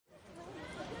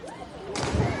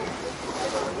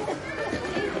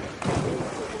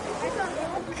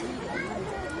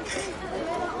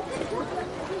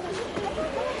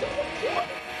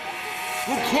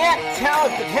can't tell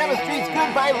if the chemistry's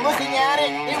good by looking at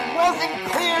it. It wasn't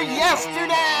clear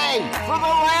yesterday. For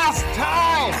the last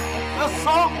time, the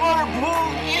saltwater pool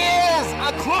is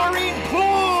a chlorine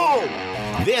pool.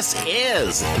 This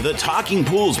is the Talking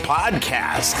Pools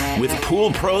podcast with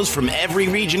pool pros from every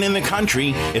region in the country.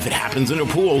 If it happens in a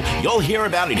pool, you'll hear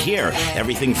about it here.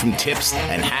 Everything from tips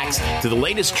and hacks to the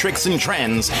latest tricks and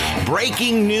trends.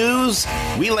 Breaking news,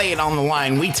 we lay it on the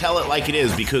line. We tell it like it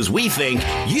is because we think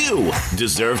you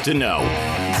deserve to know.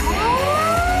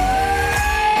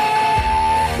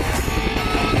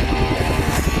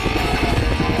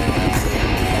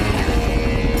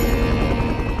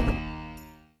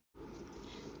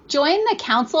 Join the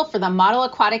Council for the Model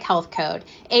Aquatic Health Code,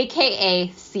 aka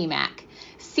CMAQ.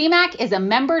 CMAQ is a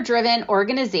member-driven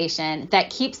organization that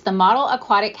keeps the Model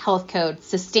Aquatic Health Code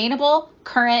sustainable,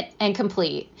 current, and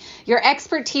complete. Your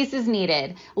expertise is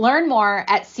needed. Learn more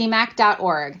at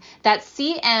cmac.org. That's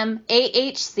CMAHC.org.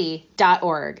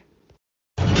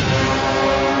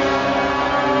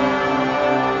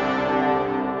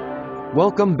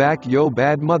 Welcome back, yo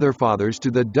bad motherfathers,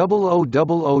 to the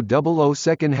 000000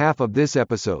 second half of this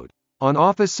episode on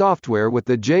Office Software with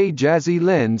the J Jazzy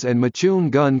Lens and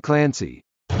Machune Gun Clancy.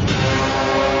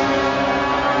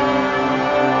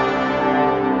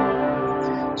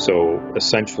 So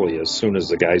essentially, as soon as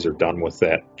the guys are done with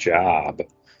that job,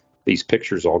 these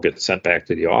pictures all get sent back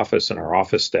to the office and our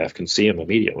office staff can see them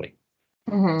immediately.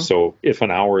 Mm-hmm. So if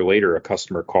an hour later a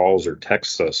customer calls or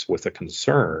texts us with a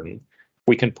concern,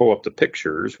 we can pull up the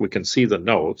pictures, we can see the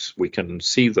notes, we can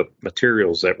see the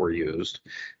materials that were used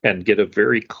and get a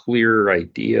very clear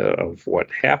idea of what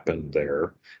happened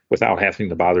there without having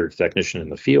to bother the technician in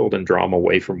the field and draw them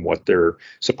away from what they're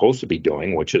supposed to be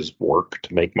doing, which is work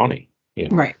to make money. You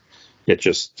know? Right. It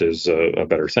just is a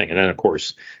better thing. And then, of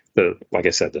course, like I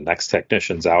said, the next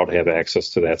technicians out have access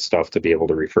to that stuff to be able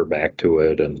to refer back to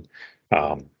it. And,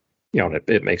 and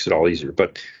it makes it all easier.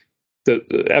 But the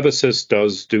Evasys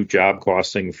does do job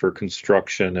costing for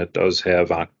construction. It does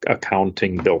have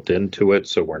accounting built into it,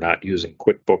 so we're not using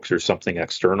QuickBooks or something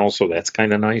external, so that's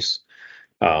kind of nice.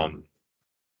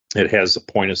 It has a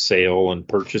point of sale and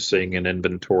purchasing and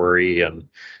inventory and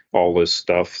all this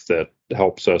stuff that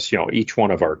helps us. Each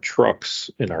one of our trucks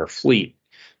in our fleet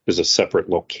is a separate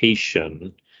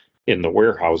location in the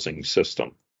warehousing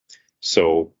system.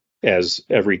 So as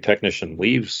every technician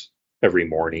leaves every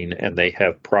morning and they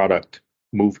have product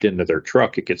moved into their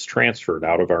truck, it gets transferred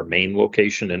out of our main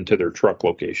location into their truck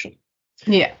location.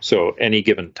 Yeah. So any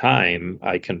given time,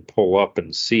 I can pull up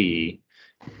and see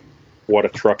what a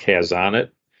truck has on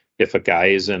it. If a guy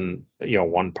is in,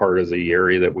 one part of the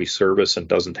area that we service and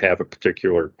doesn't have a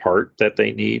particular part that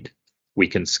they need, we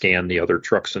can scan the other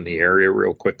trucks in the area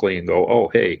real quickly and go, oh,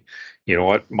 hey, you know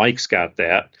what? Mike's got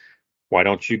that. Why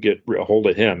don't you get a hold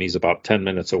of him? He's about 10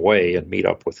 minutes away and meet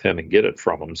up with him and get it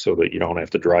from him so that you don't have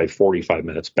to drive 45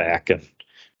 minutes back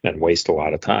and waste a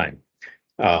lot of time.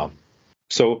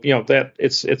 So that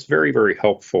it's very, very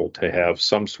helpful to have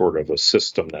some sort of a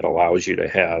system that allows you to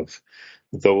have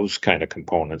those kind of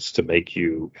components to make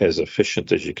you as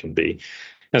efficient as you can be.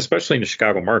 And especially in the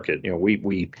Chicago market,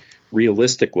 we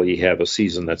realistically have a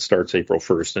season that starts April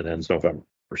 1st and ends November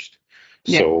 1st.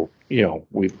 Yeah. So,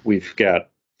 we've got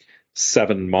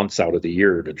 7 months out of the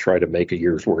year to try to make a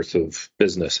year's worth of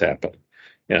business happen.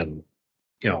 And,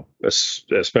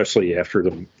 especially after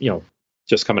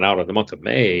just coming out of the month of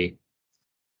May,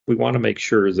 we want to make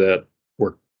sure that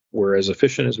we're as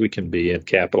efficient as we can be and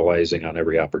capitalizing on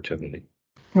every opportunity.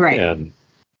 Right. And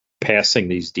passing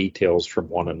these details from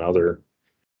one another,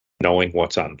 knowing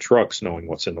what's on trucks, knowing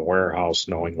what's in the warehouse,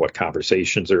 knowing what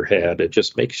conversations are had, it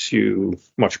just makes you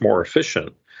much more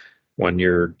efficient when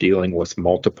you're dealing with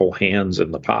multiple hands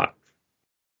in the pot.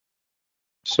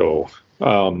 So,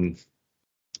 trying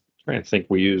to think,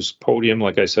 we use Podium,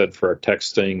 like I said, for our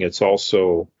texting. It's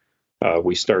also,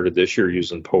 we started this year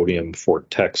using Podium for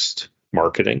text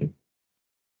marketing.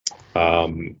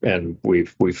 And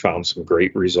we've found some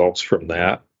great results from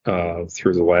that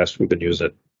we've been using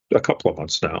it a couple of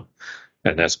months now.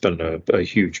 And that's been a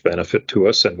huge benefit to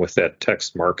us. And with that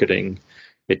text marketing,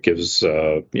 it gives,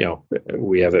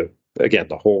 we have again,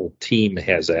 the whole team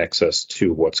has access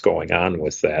to what's going on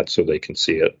with that so they can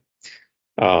see it.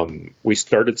 We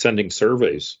started sending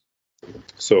surveys.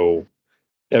 So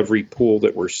every pool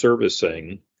that we're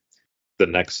servicing, the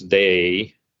next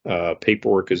day,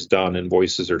 paperwork is done,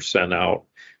 invoices are sent out,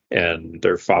 and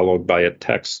they're followed by a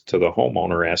text to the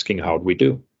homeowner asking, how'd we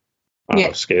do? On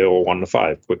a scale of 1 to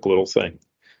 5, quick little thing.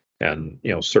 And,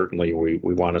 certainly we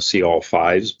want to see all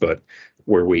 5s, but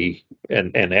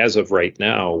and as of right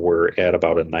now, we're at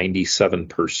about a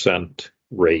 97%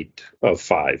 rate of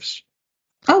 5s.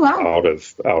 Oh, wow. out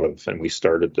of, and we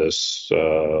started this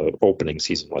opening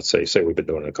season. Let's say we've been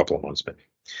doing it a couple of months maybe.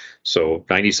 So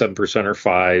 97% are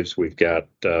fives. We've got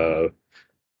 2%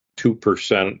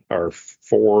 are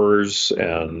fours,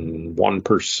 and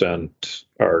 1%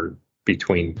 are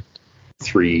between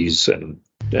threes and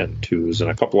twos, and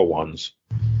a couple of ones.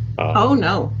 Oh,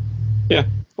 no. Yeah.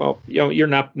 Well,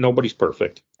 nobody's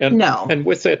perfect. And No. And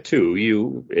with that too,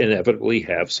 you inevitably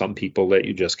have some people that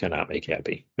you just cannot make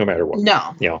happy, no matter what.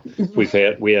 No. We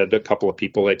had a couple of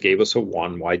people that gave us a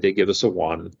 1. Why'd they give us a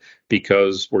 1?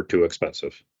 Because we're too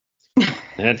expensive.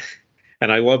 and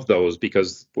I love those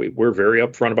because we're very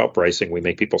upfront about pricing. We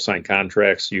make people sign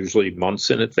contracts usually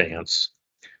months in advance.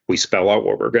 We spell out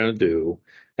what we're going to do.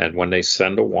 And when they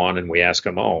send a 1 and we ask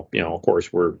them, of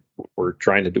course, we're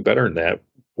trying to do better than that.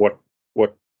 What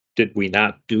did we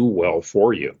not do well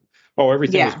for you? Oh,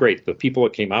 everything was great. The people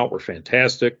that came out were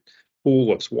fantastic. Pool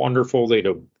looks wonderful. They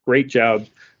did a great job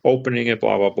opening it,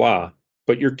 blah, blah, blah.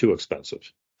 But you're too expensive.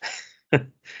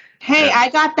 Hey, I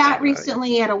got that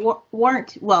recently at a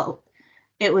warranty. Well,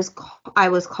 I was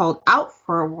called out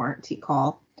for a warranty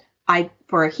call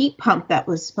for a heat pump that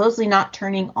was supposedly not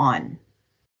turning on.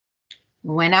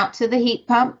 Went out to the heat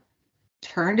pump,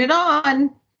 turned it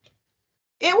on.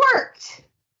 It worked.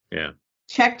 Yeah.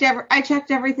 I checked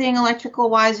everything electrical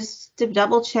wise just to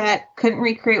double check. Couldn't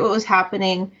recreate what was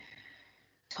happening.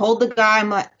 Told the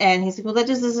guy, and he said, "Well, that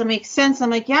just doesn't make sense." I'm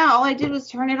like, "Yeah, all I did was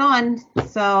turn it on."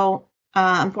 So,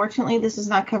 unfortunately, this is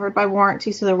not covered by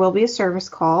warranty, so there will be a service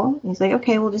call. He's like,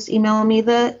 "Okay, well, just email me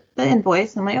the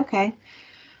invoice." I'm like, "Okay."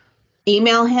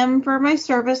 Email him for my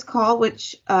service call,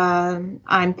 which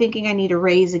I'm thinking I need to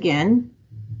raise again.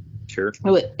 Sure.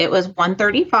 It was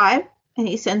 $135. And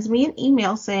he sends me an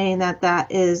email saying that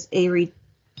is a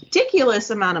ridiculous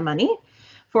amount of money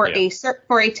for a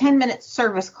 10-minute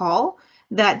service call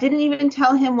that didn't even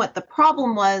tell him what the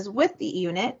problem was with the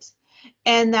unit,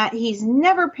 and that he's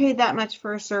never paid that much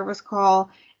for a service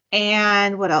call.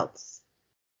 And what else?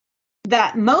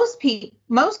 That most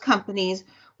companies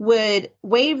would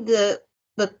waive the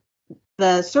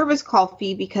service call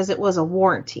fee because it was a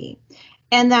warranty,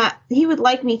 and that he would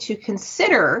like me to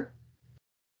consider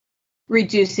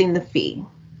reducing the fee.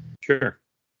 Sure.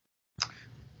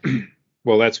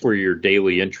 Well, that's where your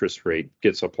daily interest rate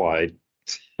gets applied.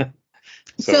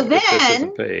 so then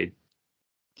isn't paid.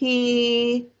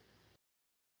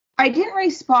 I didn't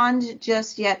respond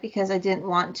just yet because I didn't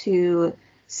want to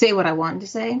say what I wanted to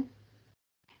say.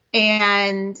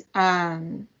 And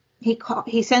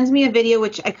he sends me a video,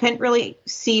 which I couldn't really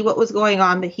see what was going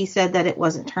on, but he said that it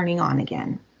wasn't turning on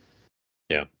again.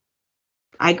 Yeah.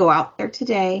 I go out there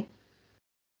today.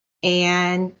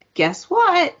 And guess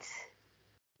what?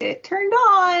 It turned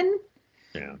on.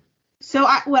 Yeah. So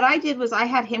what I did was I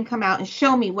had him come out and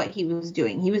show me what he was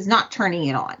doing. He was not turning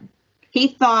it on. He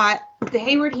thought the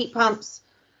Hayward heat pumps,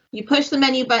 you push the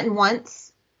menu button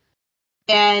once,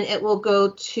 and it will go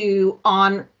to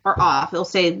on or off. It'll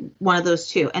say one of those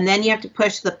two. And then you have to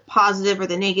push the positive or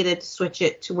the negative to switch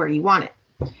it to where you want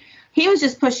it. He was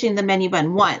just pushing the menu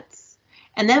button once.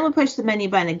 And then would push the menu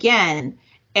button again,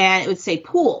 and it would say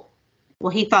pool. Well,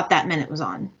 he thought that meant it was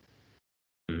on.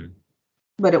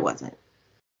 But it wasn't.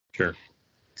 Sure.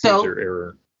 So, user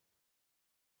error.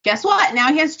 Guess what?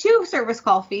 Now he has 2 service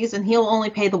call fees, and he'll only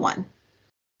pay the 1.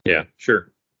 Yeah,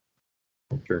 sure.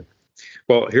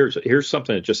 Well, here's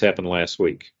something that just happened last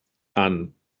week.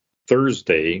 On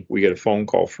Thursday, we get a phone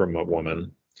call from a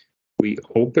woman. We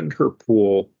opened her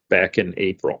pool back in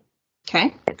April.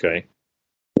 Okay.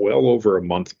 Well over a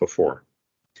month before.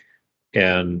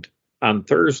 And on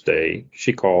Thursday,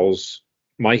 she calls,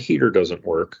 "My heater doesn't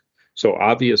work. So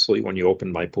obviously when you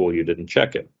opened my pool, you didn't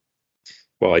check it."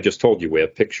 Well, I just told you we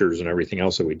have pictures and everything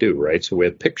else that we do, right? So we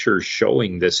have pictures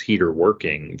showing this heater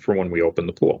working from when we opened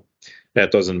the pool.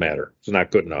 That doesn't matter. It's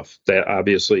not good enough. That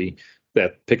obviously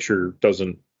that picture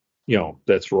doesn't,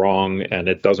 that's wrong and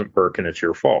it doesn't work and it's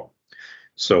your fault.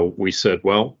 So we said,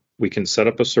 well, we can set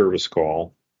up a service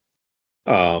call.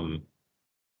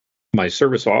 My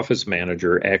service office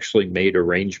manager actually made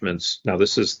arrangements. Now,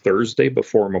 this is Thursday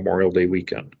before Memorial Day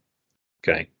weekend.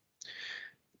 Okay.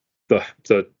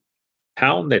 The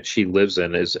town that she lives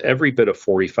in is every bit of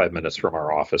 45 minutes from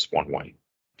our office one way.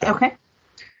 Okay.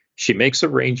 She makes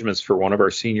arrangements for one of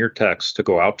our senior techs to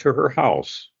go out to her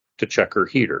house to check her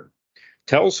heater.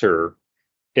 Tells her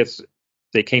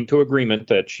they came to agreement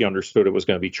that she understood it was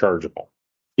going to be chargeable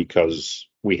because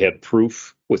we had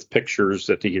proof with pictures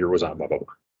that the heater was on, blah, blah,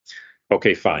 blah.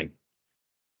 Okay, fine.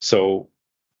 So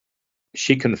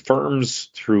she confirms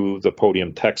through the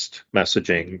podium text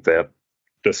messaging that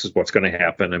this is what's going to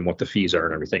happen and what the fees are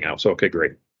and everything else. Okay,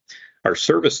 great. Our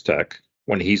service tech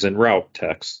when he's en route,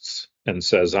 texts and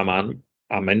says, I'm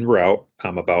en route.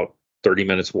 I'm about 30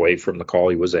 minutes away from the call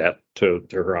he was at to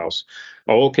her house.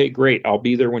 Oh, okay, great. I'll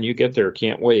be there when you get there.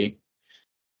 Can't wait.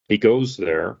 He goes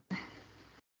there.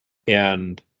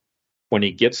 And when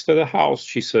he gets to the house,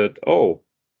 she said, oh,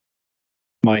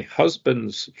 my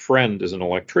husband's friend is an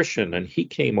electrician, and he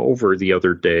came over the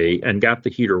other day and got the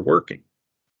heater working.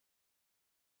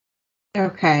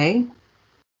 Okay.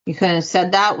 You could have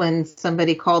said that when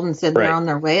somebody called and said they're on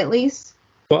their way, at least.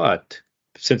 But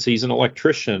since he's an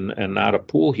electrician and not a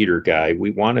pool heater guy, we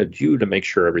wanted you to make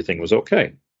sure everything was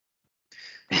okay.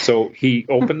 So he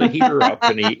opened the heater up,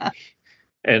 and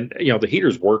the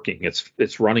heater's working.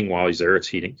 It's running while he's there. It's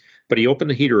heating. But he opened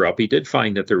the heater up. He did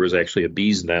find that there was actually a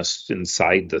bee's nest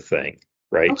inside the thing,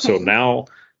 right? Okay. So now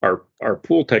our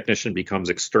pool technician becomes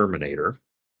exterminator.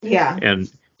 Yeah. And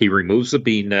he removes the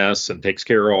bee nests and takes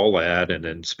care of all that and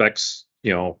inspects,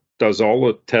 does all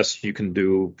the tests you can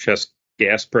do, chest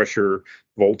gas pressure,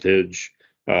 voltage,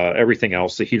 everything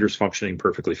else. The heater's functioning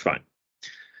perfectly fine.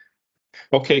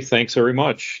 Okay, thanks very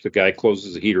much. The guy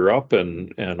closes the heater up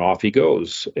and off he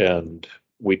goes. And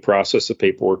we process the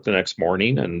paperwork the next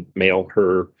morning and mail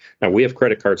her. Now, we have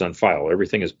credit cards on file.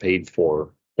 Everything is paid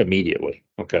for immediately.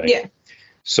 Okay. Yeah.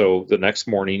 So the next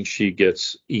morning she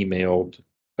gets emailed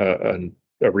a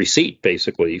receipt,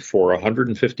 basically, for a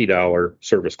 $150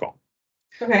 service call.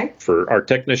 Okay. For our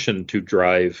technician to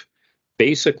drive,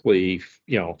 basically,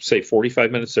 say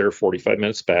 45 minutes there, 45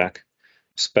 minutes back,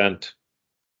 spent.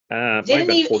 You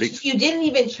didn't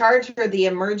even charge her the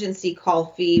emergency call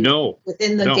fee. No,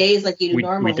 within the days like you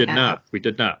normally have. We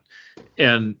did not.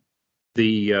 And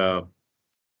the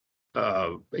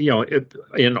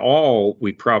in all,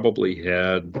 we probably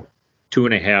had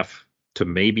 2.5 to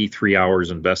maybe 3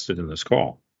 hours invested in this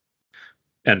call,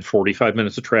 and 45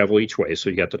 minutes of travel each way. So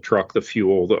you got the truck, the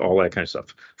fuel, all that kind of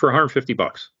stuff for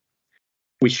 $150.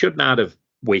 We should not have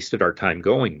wasted our time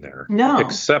going there. No,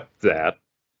 except that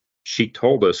she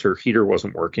told us her heater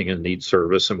wasn't working and needs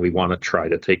service, and we want to try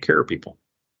to take care of people.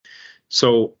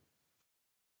 So,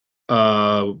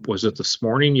 was it this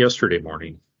morning? Yesterday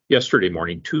morning,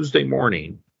 Tuesday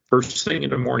morning, first thing in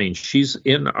the morning, she's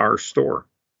in our store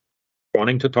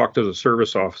wanting to talk to the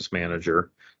service office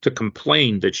manager to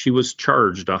complain that she was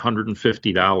charged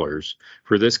 $150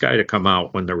 for this guy to come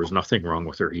out when there was nothing wrong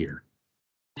with her heater.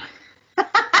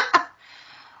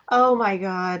 Oh my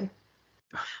God.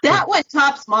 That one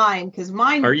tops mine, because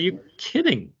mine. Are you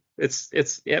kidding?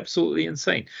 It's absolutely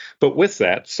insane. But with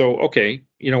that, so okay,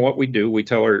 you know what we do? We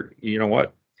tell her, you know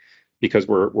what? Because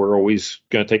we're always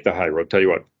going to take the high road. Tell you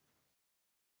what,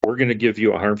 we're going to give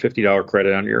you a $150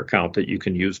 credit on your account that you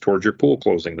can use towards your pool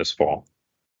closing this fall.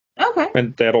 Okay.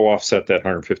 And that'll offset that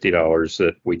 $150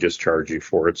 that we just charge you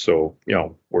for it. So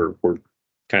we're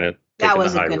kind of taking the high road. That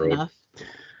wasn't good enough.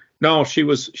 No, she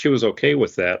was okay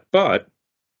with that, but.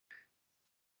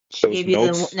 She gave you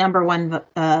the number one.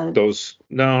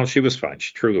 No, she was fine.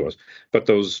 She truly was. But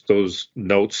those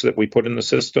notes that we put in the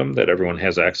system that everyone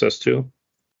has access to,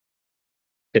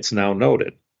 it's now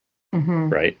noted,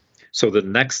 right? So the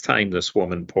next time this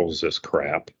woman pulls this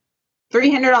crap,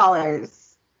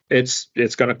 $300. It's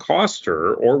going to cost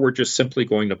her, or we're just simply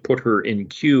going to put her in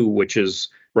queue, which is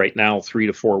right now 3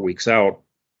 to 4 weeks out,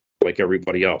 like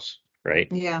everybody else. Right.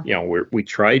 Yeah. We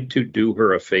tried to do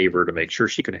her a favor to make sure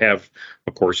she could have,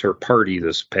 of course, her party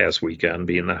this past weekend,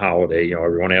 being the holiday.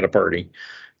 Everyone had a party,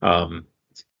 and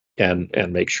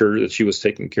make sure that she was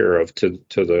taken care of to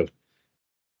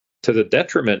the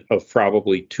detriment of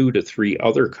probably 2 to 3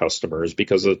 other customers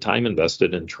because of the time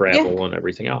invested in travel and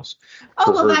everything else.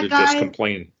 Oh, well, that guy just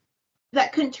complain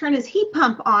that couldn't turn his heat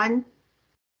pump on.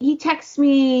 He texted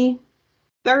me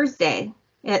Thursday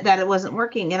that it wasn't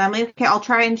working, and I'm like, okay, I'll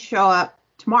try and show up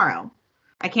tomorrow.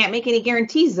 I can't make any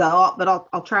guarantees though, but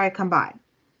I'll try to come by.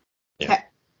 Yeah.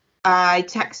 I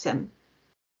text him,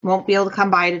 won't be able to come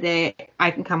by today.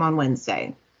 I can come on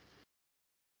Wednesday.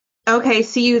 Okay,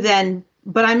 see you then.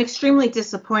 But I'm extremely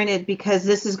disappointed because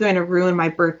this is going to ruin my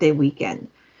birthday weekend.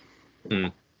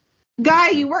 Guy,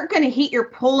 you weren't going to heat your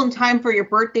pool in time for your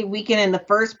birthday weekend in the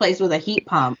first place with a heat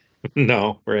pump.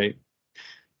 No, right.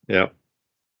 Yeah.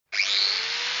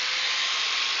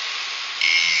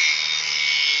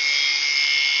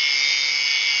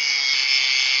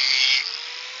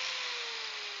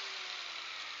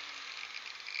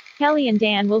 Kelly and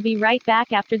Dan will be right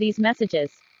back after these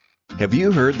messages. Have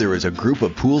you heard there is a group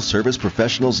of pool service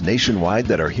professionals nationwide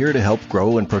that are here to help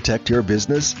grow and protect your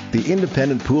business? The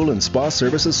Independent Pool and Spa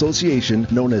Service Association,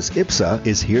 known as IPSA,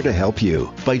 is here to help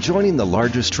you. By joining the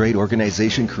largest trade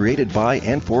organization created by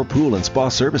and for pool and spa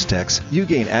service techs, you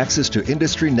gain access to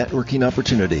industry networking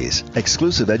opportunities,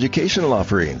 exclusive educational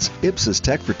offerings, IPSA's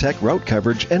Tech for Tech route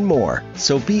coverage, and more.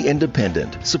 So be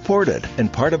independent, supported,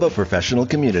 and part of a professional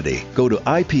community. Go to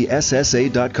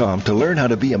ipssa.com to learn how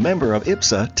to be a member of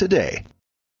IPSA today.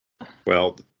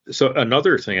 Well, so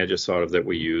another thing I just thought of that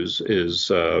we use is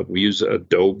we use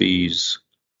Adobe's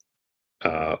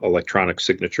electronic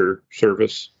signature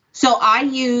service. So I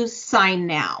use Sign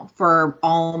Now for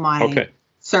all my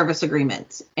service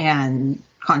agreements and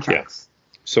contracts.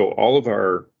 Yeah. So all of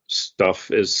our stuff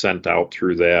is sent out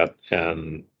through that,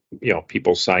 and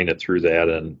people sign it through that,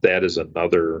 and that is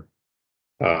another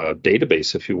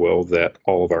database, if you will, that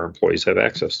all of our employees have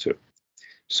access to.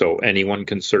 So anyone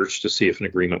can search to see if an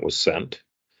agreement was sent.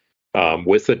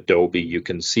 With Adobe, you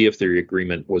can see if the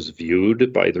agreement was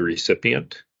viewed by the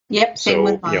recipient. Yep, same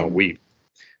with mine.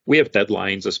 We have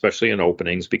deadlines, especially in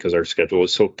openings, because our schedule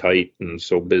is so tight and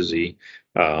so busy.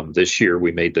 This year,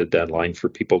 we made the deadline for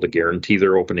people to guarantee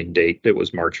their opening date. It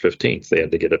was March 15th. They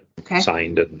had to get it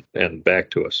signed and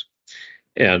back to us.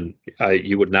 And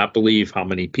you would not believe how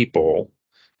many people,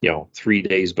 3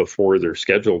 days before their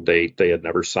scheduled date, they had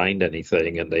never signed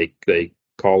anything, and they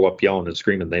call up yelling and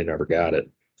screaming they never got it.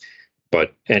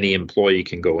 But any employee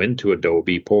can go into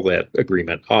Adobe, pull that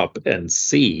agreement up, and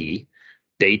see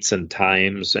dates and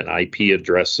times and IP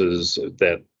addresses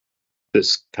that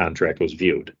this contract was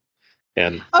viewed.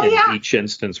 And in each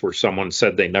instance where someone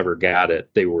said they never got it,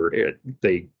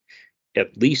 they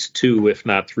at least 2, if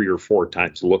not 3 or 4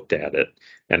 times looked at it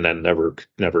and then never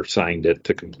signed it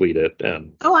to complete it.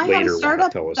 And I have a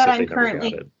startup that I'm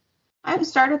currently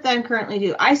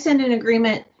do. I send an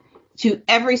agreement to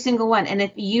every single one. And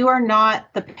if you are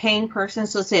not the paying person,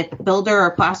 so say a builder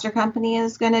or plaster company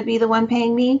is going to be the one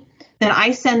paying me, then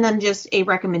I send them just a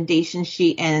recommendation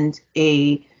sheet and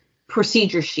a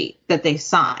procedure sheet that they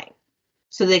sign.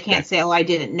 So they can't say, I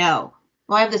didn't know.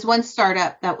 Well, I have this one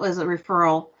startup that was a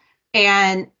referral,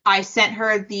 and I sent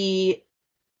her the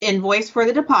invoice for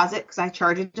the deposit because I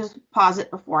charge a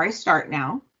deposit before I start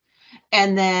now.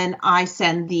 And then I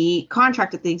send the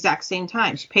contract at the exact same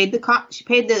time. She paid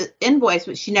the invoice,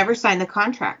 but she never signed the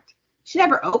contract. She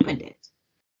never opened it.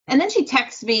 And then she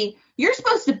texts me, "You're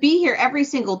supposed to be here every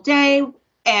single day,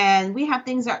 and we have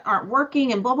things that aren't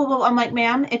working," and blah, blah, blah. I'm like,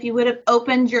 ma'am, if you would have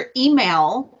opened your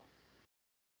email,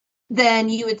 then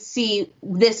you would see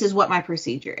this is what my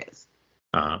procedure is.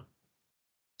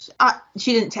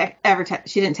 She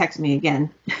didn't text me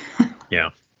again. Yeah.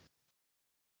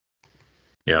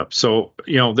 Yeah. So,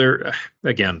 there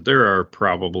are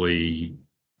probably,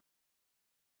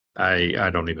 I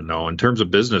don't even know, in terms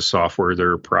of business software, there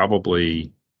are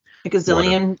probably a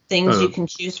gazillion things you can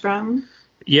choose from.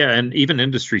 Yeah. And even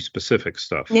industry specific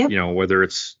stuff, whether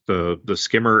it's the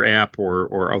Skimmer app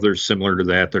or others similar to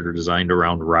that are designed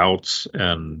around routes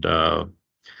and,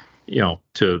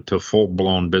 to full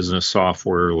blown business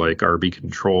software like RB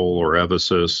Control or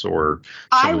Evisys or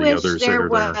some of the others that are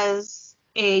there. I wish there was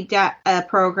a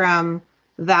program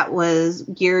that was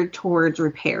geared towards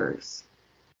repairs.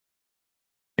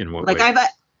 In what way? I've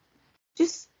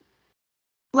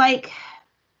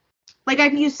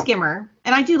used Skimmer,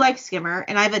 and I do like Skimmer,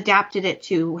 and I've adapted it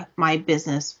to my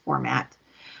business format.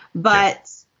 But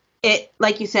it,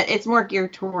 like you said, it's more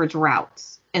geared towards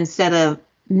routes instead of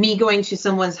me going to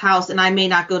someone's house, and I may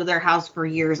not go to their house for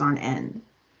years on end.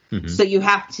 Mm-hmm. So you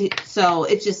have to. So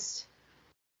it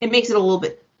makes it a little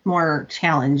bit more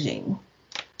challenging.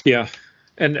 Yeah.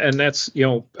 And that's,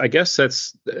 I guess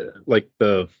that's like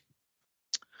where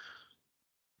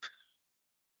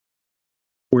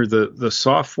the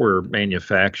software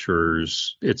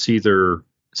manufacturers, it's either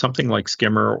something like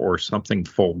Skimmer or something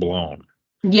full blown.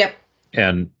 Yep.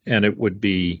 And it would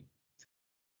be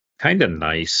kind of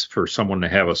nice for someone to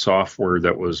have a software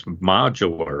that was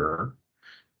modular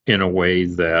in a way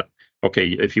that, okay,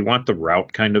 if you want the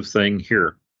route kind of thing,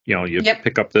 here, you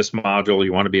pick up this module,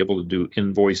 you want to be able to do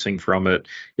invoicing from it.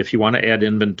 If you want to add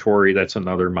inventory, that's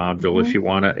another module. Mm-hmm. If you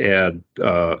want to add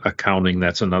accounting,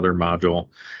 that's another module.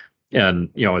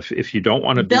 And, if you don't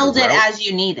want to build it as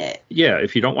you need it. Yeah.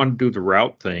 If you don't want to do the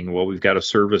route thing, well, we've got a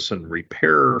service and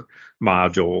repair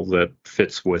module that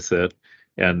fits with it.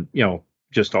 And,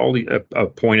 just all a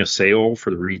point of sale for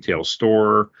the retail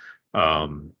store,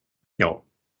 all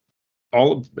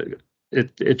of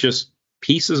it just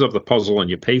pieces of the puzzle, and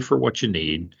you pay for what you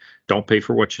need, don't pay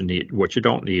for what you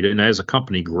don't need. And as a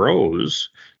company grows,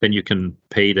 then you can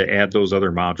pay to add those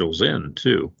other modules in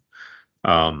too.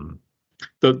 The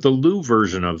Lou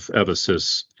version of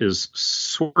Evasys is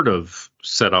sort of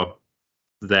set up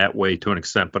that way to an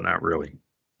extent, but not really.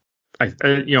 I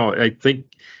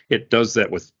think it does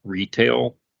that with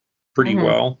retail pretty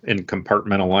well in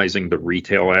compartmentalizing the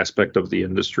retail aspect of the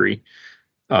industry.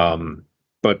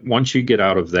 But once you get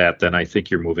out of that, then I think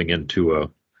you're moving into a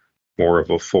more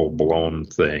of a full-blown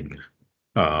thing.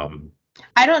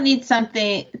 I don't need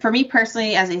something, for me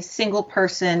personally, as a single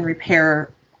person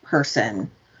repair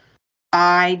person,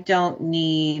 I don't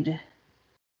need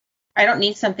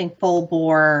something full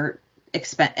bore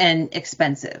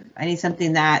expensive. I need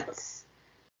something that's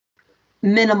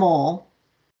minimal.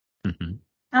 Mm-hmm.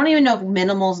 I don't even know if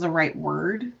minimal is the right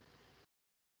word,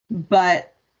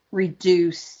 but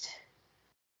reduced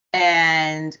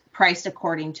and priced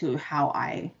according to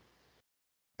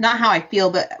not how I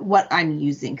feel, but what I'm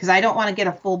using. Because I don't want to get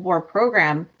a full bore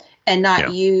program and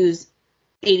not use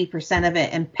 80% of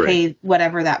it and pay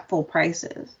whatever that full price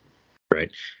is.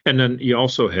 Right. And then you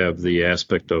also have the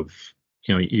aspect of,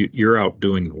 you're out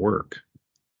doing the work.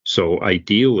 So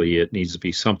ideally, it needs to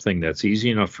be something that's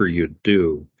easy enough for you to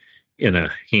do in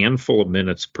a handful of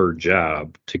minutes per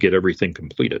job to get everything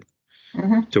completed.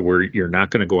 To where you're not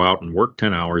going to go out and work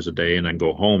 10 hours a day and then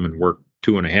go home and work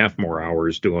 2.5 more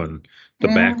hours doing the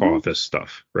back office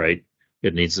stuff, right?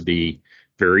 It needs to be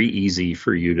very easy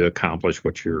for you to accomplish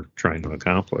what you're trying to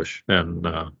accomplish. And,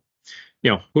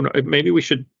 maybe we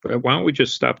should, why don't we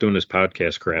just stop doing this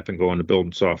podcast crap and go into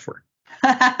building software?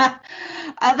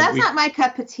 That's not my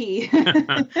cup of tea.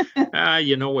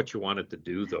 You know what you wanted to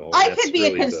do, though. I could be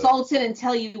really a consultant and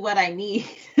tell you what I need.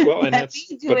 Well, and that's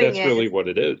really what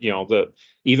it is.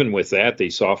 Even with that, the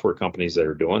software companies that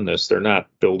are doing this, they're not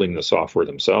building the software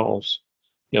themselves.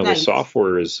 The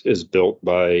software is built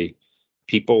by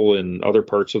people in other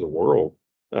parts of the world.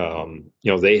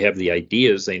 They have the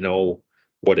ideas, they know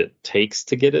what it takes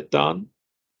to get it done,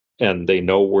 and they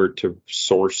know where to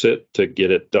source it to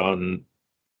get it done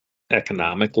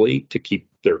economically, to keep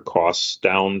their costs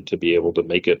down, to be able to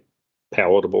make it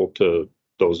palatable to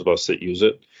those of us that use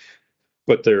it.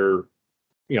 But they're,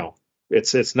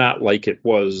 it's not like it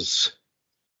was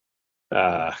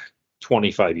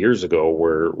 25 years ago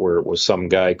where it was some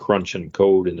guy crunching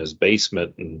code in his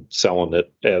basement and selling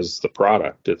it as the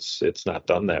product. It's not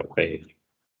done that way.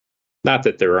 Not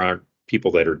that there aren't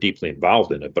people that are deeply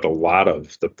involved in it, but a lot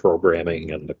of the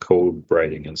programming and the code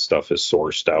writing and stuff is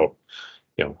sourced out,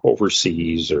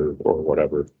 overseas or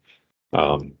whatever.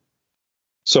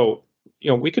 So,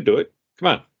 we could do it. Come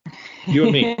on, you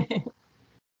and me.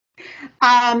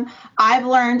 I've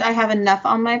learned I have enough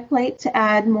on my plate to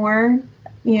add more,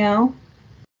 All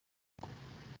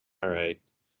right.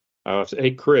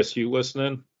 Hey, Chris, you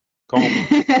listening? Call me.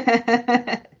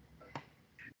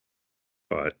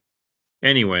 But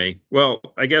anyway, well,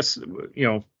 I guess,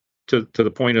 to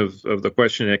the point of the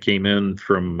question that came in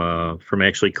from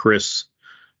actually Chris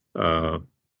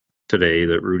today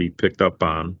that Rudy picked up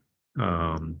on.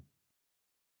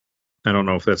 I don't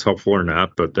know if that's helpful or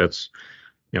not, but that's,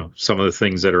 some of the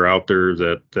things that are out there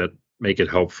that make it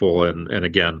helpful. And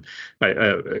again,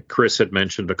 Chris had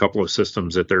mentioned a couple of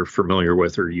systems that they're familiar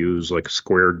with or use, like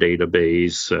Square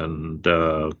Database and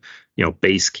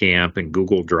Basecamp and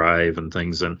Google Drive and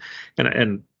things. And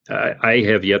I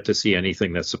have yet to see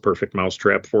anything that's a perfect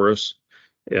mousetrap for us.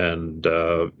 And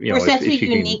we're such a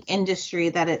unique industry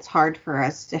that it's hard for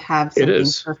us to have something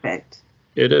perfect.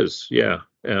 It is, yeah.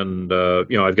 And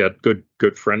I've got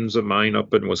good friends of mine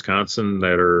up in Wisconsin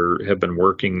that have been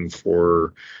working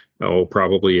for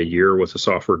probably a year with a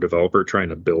software developer trying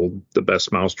to build the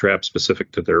best mousetrap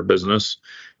specific to their business,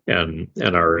 and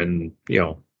are in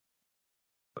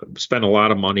spent a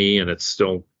lot of money, and it's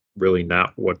still really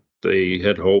not what they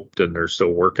had hoped, and they're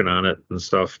still working on it and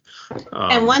stuff.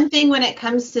 And one thing when it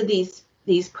comes to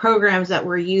these programs that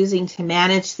we're using to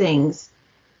manage things,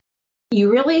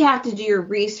 you really have to do your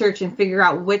research and figure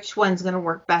out which one's going to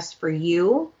work best for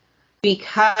you,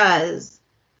 because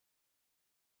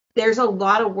there's a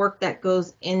lot of work that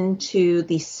goes into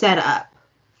the setup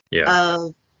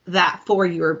of that for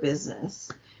your business.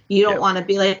 You don't want to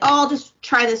be like, I'll just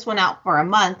try this one out for a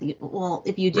month. Well,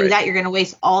 if you do that, you're going to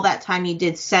waste all that time you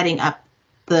did setting up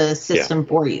the system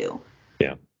for you.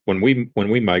 Yeah. When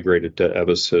we migrated to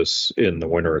Evasys in the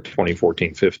winter of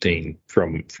 2014-15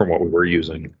 from what we were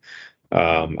using,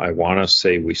 I want to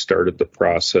say we started the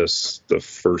process the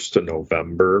 1st of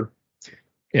November,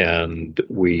 and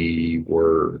we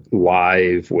were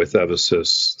live with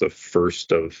Evasys the first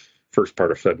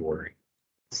part of February.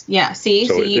 Yeah, see,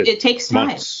 so it takes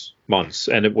time. Months.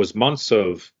 And it was months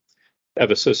of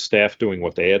Evasys staff doing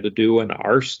what they had to do, and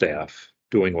our staff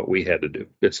doing what we had to do.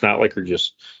 It's not like you're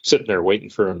just sitting there waiting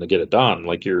for them to get it done.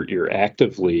 Like you're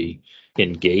actively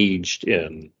engaged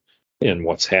in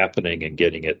what's happening and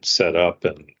getting it set up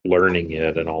and learning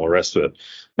it and all the rest of it.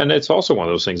 And it's also one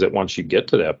of those things that once you get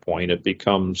to that point, it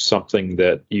becomes something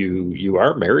that you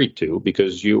are married to,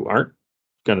 because you aren't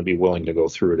going to be willing to go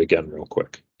through it again real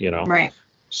quick, Right.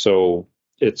 So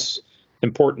it's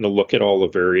important to look at all the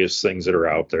various things that are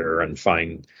out there and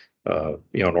find an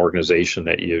organization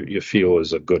that you feel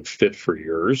is a good fit for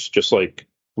yours, just like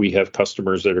we have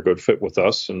customers that are good fit with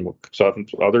us and some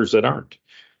others that aren't.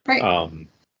 Right.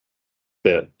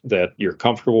 That you're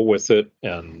comfortable with it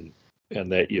and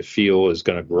that you feel is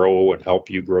going to grow and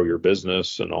help you grow your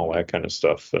business and all that kind of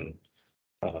stuff. And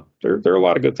there are a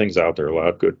lot of good things out there, a lot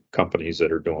of good companies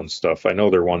that are doing stuff. I know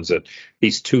there are ones that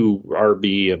these two,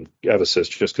 RB and Evasys,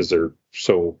 just because they're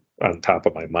so on top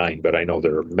of my mind, but I know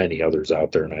there are many others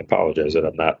out there, and I apologize that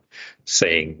I'm not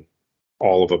saying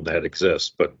all of them that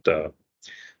exist, but there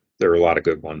are a lot of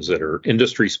good ones that are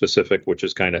industry specific, which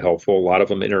is kind of helpful. A lot of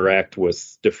them interact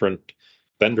with different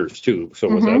vendors too. So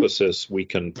with Evasys, we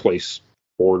can place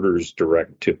orders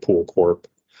direct to Pool Corp,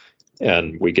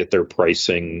 and we get their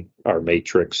pricing, our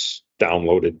matrix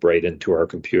downloaded right into our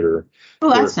computer. Oh,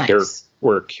 that's nice.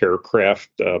 We're a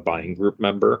CareCraft buying group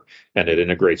member, and it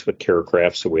integrates with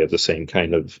CareCraft, so we have the same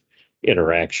kind of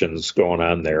interactions going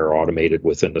on there, automated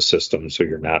within the system, so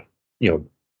you're not,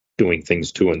 doing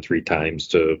things 2 and 3 times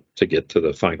to get to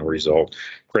the final result.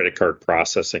 Credit card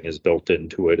processing is built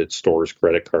into it. It stores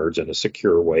credit cards in a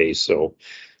secure way, so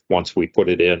once we put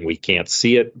it in, we can't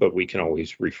see it, but we can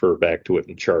always refer back to it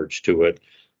and charge to it.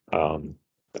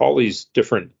 All these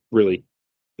different really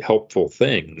helpful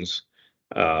things.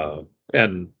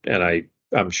 And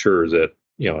I'm sure that,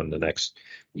 in the next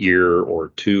year or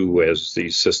two, as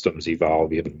these systems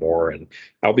evolve even more, and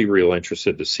I'll be real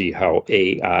interested to see how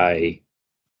AI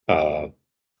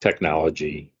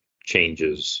technology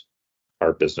changes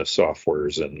our business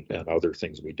softwares and other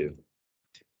things we do.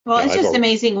 Well, it's just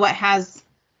amazing what has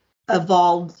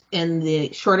evolved in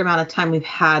the short amount of time we've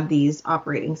had these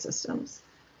operating systems.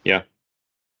 Yeah.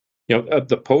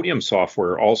 The Podium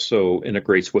software also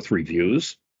integrates with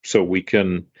reviews, so we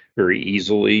can very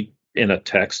easily in a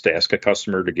text ask a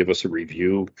customer to give us a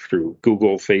review through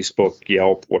Google, Facebook,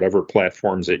 Yelp, whatever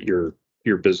platforms that your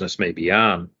business may be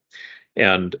on.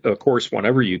 And of course,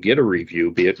 whenever you get a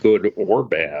review, be it good or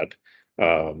bad,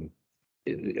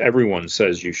 everyone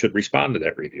says you should respond to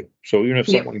that review. So even if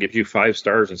someone gives you 5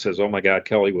 stars and says, "Oh my God,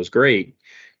 Kelly was great,"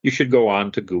 you should go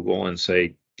on to Google and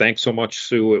say, "Thanks so much,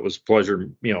 Sue. It was a pleasure,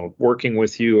 working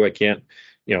with you. I can't,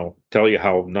 tell you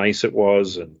how nice it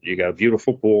was, and you got a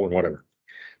beautiful pool," and whatever.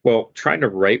 Well, trying to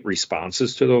write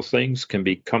responses to those things can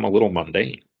become a little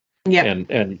mundane. Yeah.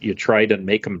 And you try to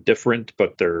make them different,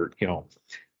 but they're,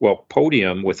 well,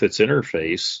 Podium with its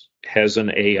interface has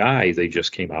an AI they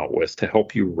just came out with to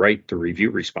help you write the review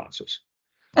responses.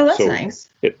 Oh, that's nice.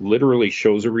 It literally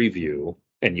shows a review,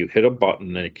 and you hit a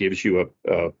button, and it gives you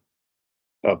a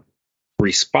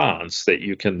response that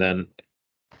you can then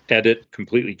edit,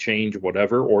 completely change,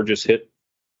 whatever, or just hit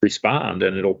respond,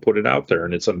 and it'll put it out there.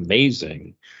 And it's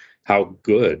amazing how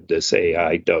good this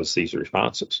AI does these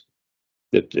responses.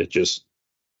 It just,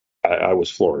 I was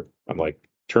floored. I'm like,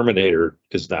 Terminator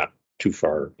is not too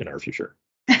far in our future.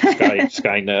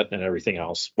 Skynet and everything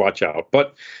else. Watch out.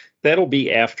 But that'll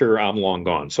be after I'm long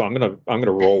gone. So I'm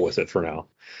gonna roll with it for now.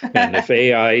 And if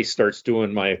AI starts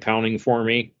doing my accounting for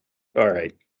me, all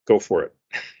right, go for it.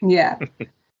 Yeah.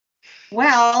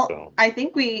 Well, so I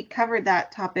think we covered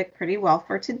that topic pretty well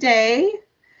for today.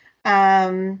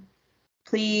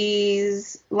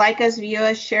 Please like us, view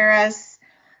us, share us.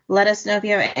 Let us know if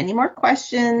you have any more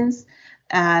questions.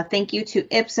 Thank you to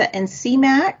IPSA and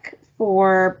CMAC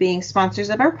for being sponsors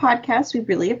of our podcast. We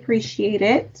really appreciate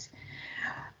it.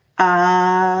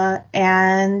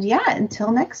 And yeah,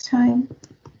 until next time.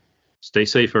 Stay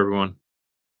safe, everyone.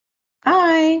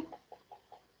 Bye.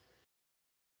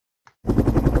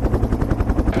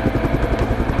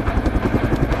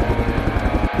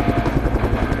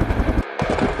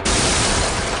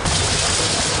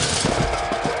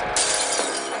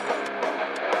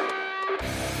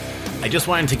 I just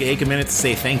wanted to take a minute to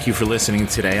say thank you for listening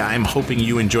today. I'm hoping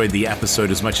you enjoyed the episode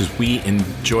as much as we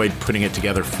enjoyed putting it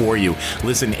together for you.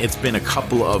 Listen, it's been a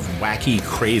couple of wacky,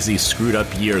 crazy, screwed up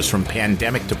years from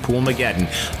pandemic to Poolmageddon.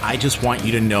 I just want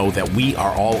you to know that we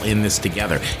are all in this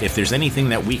together. If there's anything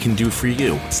that we can do for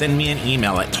you, send me an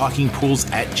email at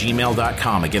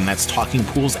talkingpools@gmail.com. Again, that's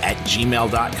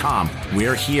talkingpools@gmail.com.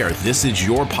 We're here. This is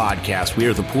your podcast. We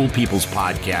are the Pool People's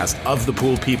podcast, of the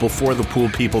Pool People, for the Pool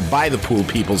People, by the Pool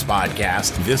People's podcast.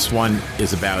 This one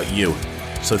is about you.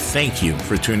 So thank you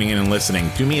for tuning in and listening.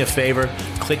 Do me a favor,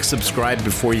 click subscribe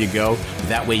before you go.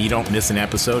 That way you don't miss an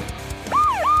episode.